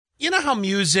You know how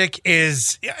music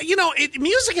is,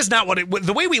 music is not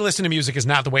the way we listen to music is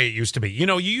not the way it used to be.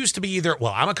 You used to be either,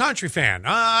 well, I'm a country fan.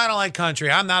 I don't like country.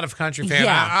 I'm not a country fan.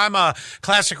 Yeah. I'm a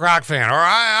classic rock fan, or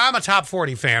I'm a top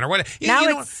 40 fan, or whatever.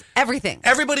 Now it's everything.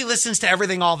 Everybody listens to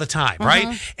everything all the time,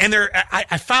 right? And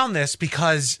I found this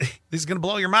because this is going to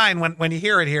blow your mind when you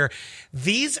hear it here.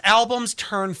 These albums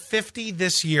turn 50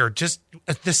 this year. Just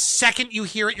the second you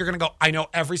hear it, you're going to go, I know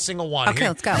every single one. Okay,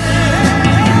 let's go.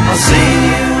 I'll see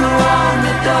you on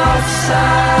the dark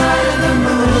side of the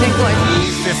moon. Pink Floyd.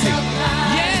 50.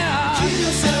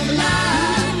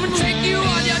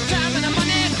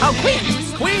 Oh, Queen.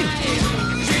 Queen.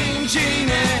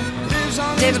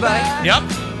 David Bowie. Yep.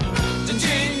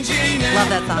 Love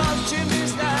that song.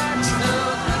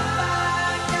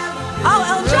 Oh,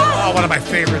 Elton John. Oh, one of my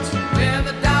favorites.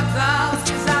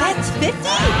 That's 50?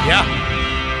 Yeah.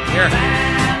 Here. Oh.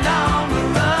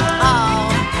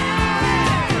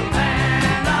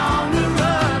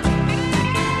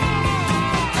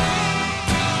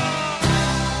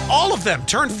 All of them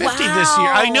turned 50 this year.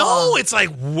 Wow. I know. It's like,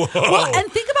 whoa. Well,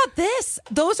 and think about this.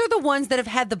 Those are the ones that have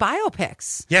had the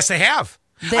biopics. Yes, they have.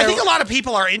 I think a lot of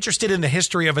people are interested in the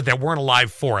history of it that weren't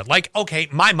alive for it. Like, okay,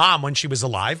 my mom, when she was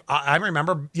alive, I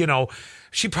remember,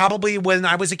 she probably, when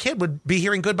I was a kid, would be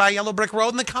hearing Goodbye Yellow Brick Road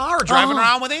in the car, driving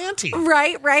around with Auntie.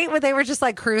 Right. Where they were just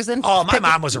like cruising. Oh, my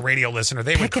mom was a radio listener.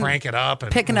 They would crank it up.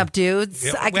 And, picking up dudes.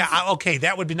 Yeah, okay,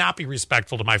 that would not be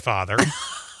respectful to my father.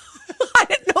 I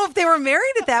didn't know if they were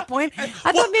married at that point. I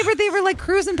thought maybe they were like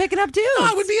cruising, picking up dudes. No,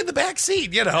 I would be in the back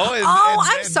seat, And,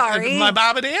 I'm sorry. And my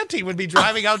mom and Auntie would be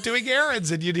driving out doing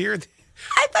errands, and you'd hear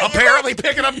apparently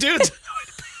picking up dudes.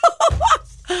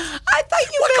 I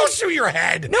thought you What meant, goes through your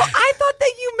head? No, I thought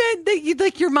that you meant that you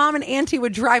like your mom and auntie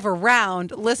would drive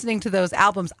around listening to those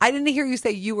albums. I didn't hear you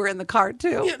say you were in the car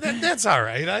too. Yeah, that's all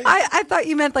right. I thought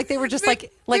you meant like they were just they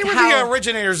were the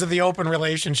originators of the open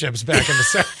relationships back in the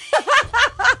 70s.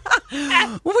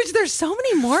 Which there's so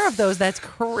many more of those. That's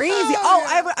crazy.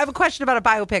 I have a question about a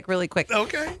biopic really quick.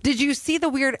 Okay. Did you see the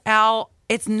Weird Al?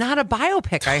 It's not a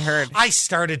biopic, I heard. I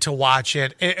started to watch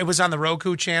it. It was on the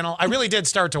Roku channel. I really did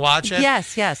start to watch it.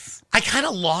 Yes. I kind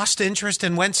of lost interest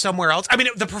and went somewhere else. I mean,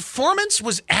 the performance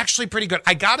was actually pretty good.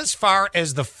 I got as far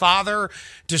as the father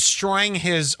destroying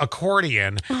his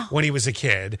accordion when he was a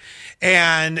kid.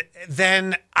 And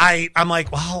then I'm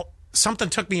like, well, something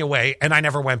took me away, and I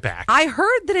never went back. I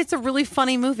heard that it's a really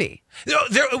funny movie.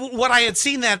 What I had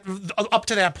seen that up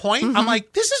to that point, I'm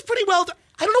like, this is pretty well done.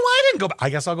 I don't know why I didn't go back. I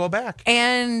guess I'll go back.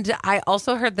 And I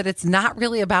also heard that it's not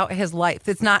really about his life.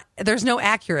 There's no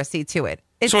accuracy to it.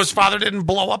 So his father didn't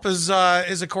blow up his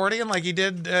accordion like he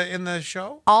did in the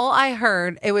show? All I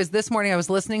heard, it was this morning, I was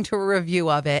listening to a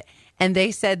review of it, and they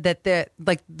said that the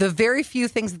very few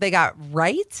things that they got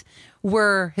right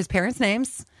were his parents'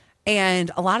 names, and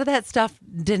a lot of that stuff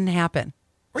didn't happen.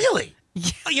 Really?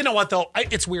 Yeah. You know what, though?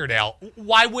 It's Weird Al.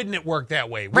 Why wouldn't it work that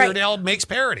way? Weird Al makes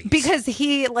parodies. Because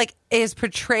he is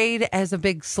portrayed as a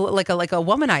big like a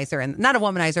womanizer, and not a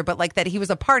womanizer, but like that he was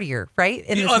a partier, right?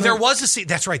 There was a scene.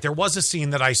 That's right. There was a scene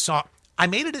that I saw. I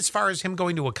made it as far as him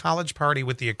going to a college party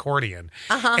with the accordion.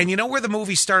 And you know where the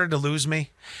movie started to lose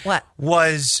me? What?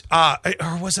 Was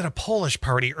it a Polish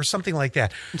party or something like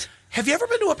that? Have you ever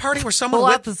been to a party where someone pull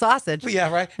out the sausage?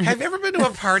 Yeah, right. Have you ever been to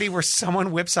a party where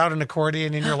someone whips out an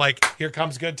accordion and you're like, "Here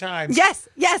comes good times"? Yes.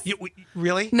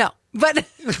 Really? No, but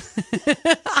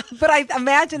I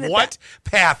imagine it. What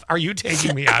path are you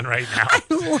taking me on right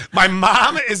now? My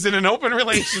mom is in an open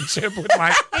relationship with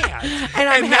my aunt,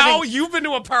 and now you've been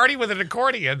to a party with an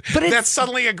accordion. But that's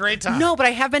suddenly a great time. No, but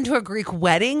I have been to a Greek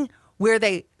wedding where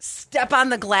they step on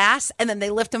the glass and then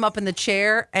they lift him up in the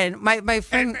chair. And my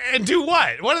friend and do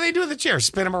what? What do they do with the chair?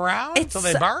 Spin him around until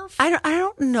they barf? I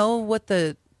don't know what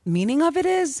the meaning of it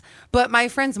is, but my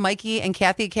friends Mikey and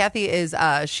Kathy is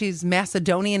she's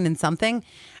Macedonian and something,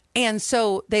 and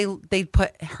so they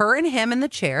put her and him in the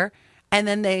chair, and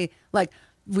then they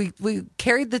we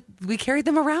carried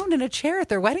them around in a chair at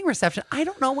their wedding reception. I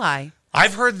don't know why.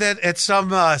 I've heard that at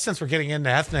some, since we're getting into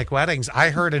ethnic weddings, I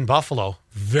heard in Buffalo,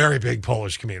 very big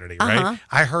Polish community, right?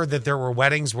 I heard that there were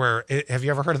weddings where, have you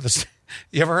ever heard of this?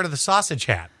 You ever heard of the sausage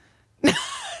hat?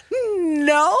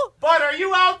 No. Bud, are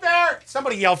you out there?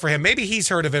 Somebody yell for him. Maybe he's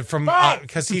heard of it from,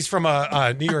 because he's from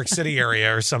a New York City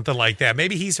area or something like that.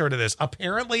 Maybe he's heard of this.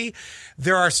 Apparently,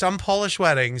 there are some Polish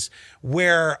weddings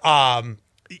where,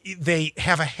 they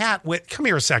have a hat with. Come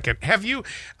here a second.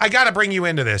 I got to bring you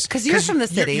into this because you're from the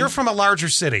city. You're from a larger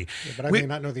city, but I may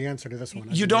not know the answer to this one.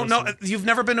 You don't know. You've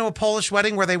never been to a Polish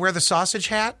wedding where they wear the sausage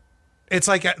hat. It's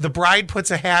like the bride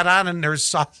puts a hat on and there's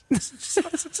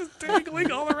sausages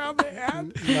dangling all around the hat.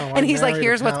 No, And he's like, married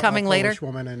 "Here's what's coming later." Polish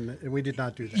woman, and we did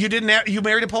not do that. You didn't have, you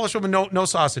married a Polish woman, no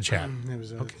sausage hat. It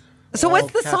was So all what's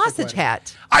the Catholic sausage wedding.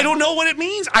 hat? I don't know what it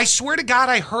means. I swear to God,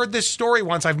 I heard this story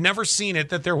once. I've never seen it.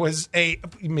 That there was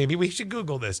maybe we should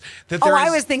Google this. That there I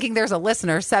is- was thinking there's a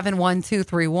listener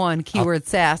 71231 keyword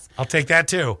sass I'll take that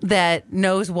too. that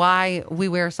knows why we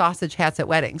wear sausage hats at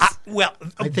weddings. Well,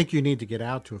 I think you need to get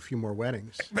out to a few more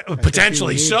weddings. I think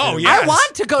potentially you need so, to yes. I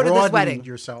want to go to this broaden wedding.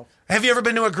 yourself. have you ever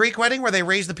been to a Greek wedding where they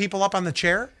raise the people up on the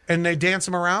chair and they dance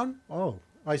them around? Oh,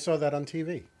 I saw that on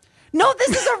TV. No, this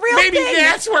is a real Maybe thing.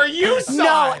 that's where you saw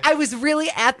No, it. I was really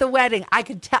at the wedding. I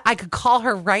could call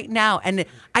her right now, and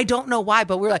I don't know why,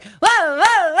 but we were like, whoa,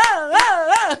 whoa, whoa,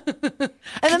 whoa, whoa.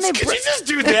 And then they Could you just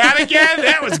do that again?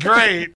 That was great.